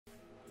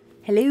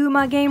Hello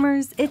my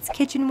gamers, it's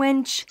Kitchen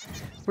Wench.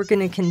 We're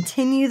gonna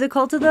continue the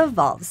Cult of the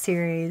Vault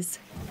series.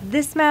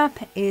 This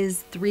map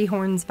is Three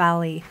Horns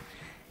Valley,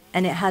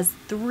 and it has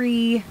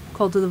 3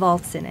 Cult of the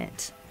Vaults in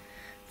it.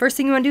 First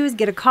thing you wanna do is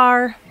get a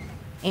car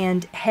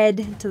and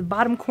head to the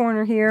bottom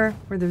corner here,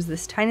 where there's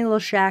this tiny little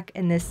shack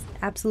and this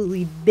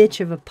absolutely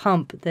bitch of a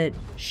pump that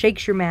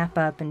shakes your map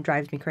up and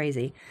drives me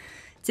crazy.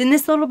 It's in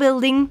this little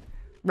building,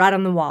 right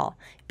on the wall.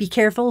 Be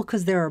careful,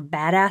 because there are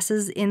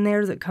badasses in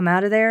there that come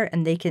out of there,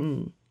 and they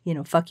can, you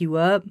know, fuck you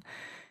up.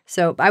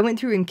 So I went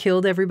through and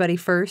killed everybody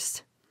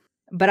first,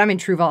 but I'm in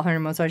true Vault Hunter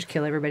mode, so I just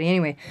kill everybody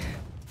anyway.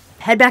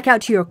 Head back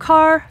out to your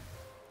car,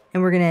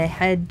 and we're gonna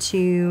head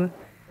to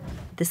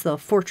this little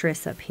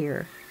fortress up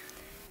here.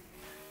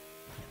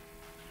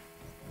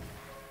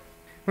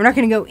 We're not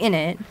gonna go in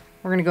it,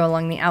 we're gonna go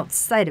along the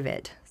outside of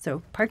it.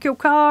 So park your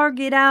car,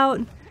 get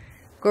out,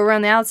 go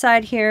around the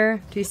outside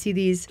here. Do you see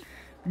these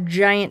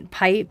giant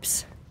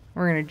pipes?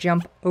 We're gonna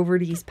jump over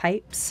these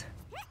pipes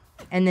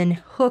and then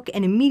hook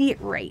an immediate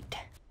right.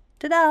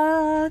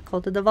 Ta-da!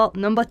 Cult of the Vault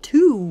number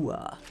 2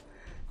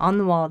 on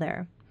the wall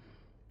there.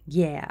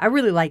 Yeah, I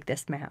really like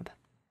this map.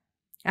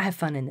 I have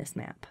fun in this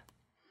map.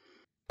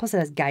 Plus it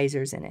has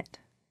geysers in it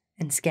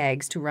and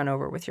skags to run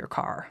over with your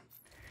car.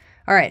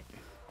 All right,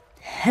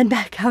 head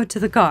back out to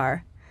the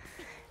car.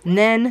 And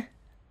then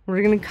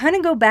we're gonna kind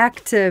of go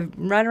back to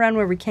right around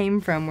where we came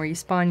from, where you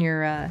spawn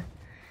your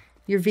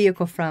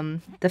vehicle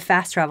from, the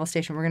fast travel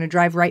station. We're gonna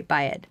drive right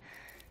by it.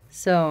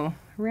 So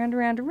round,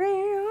 around,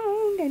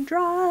 around, and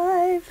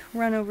drive.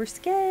 Run over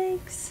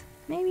skags.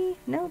 Maybe?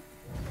 No.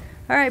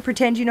 All right,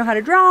 pretend you know how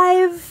to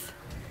drive.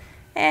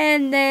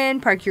 And then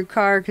park your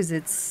car, because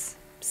it's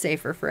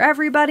safer for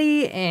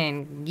everybody,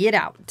 and get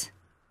out.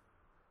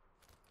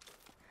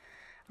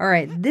 All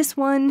right, this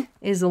one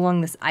is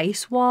along this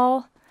ice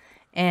wall,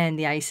 and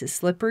the ice is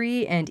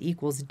slippery and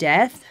equals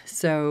death,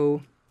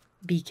 so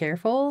be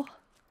careful.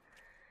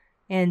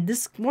 And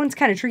this one's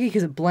kind of tricky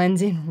because it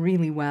blends in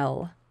really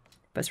well.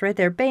 But it's right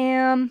there.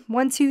 Bam!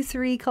 1, 2,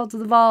 3, Cult of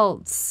the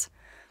Vaults.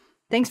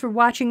 Thanks for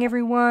watching,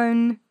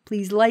 everyone.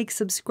 Please like,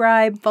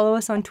 subscribe, follow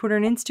us on Twitter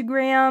and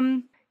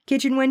Instagram.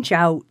 Kitchen Wench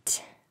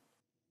out.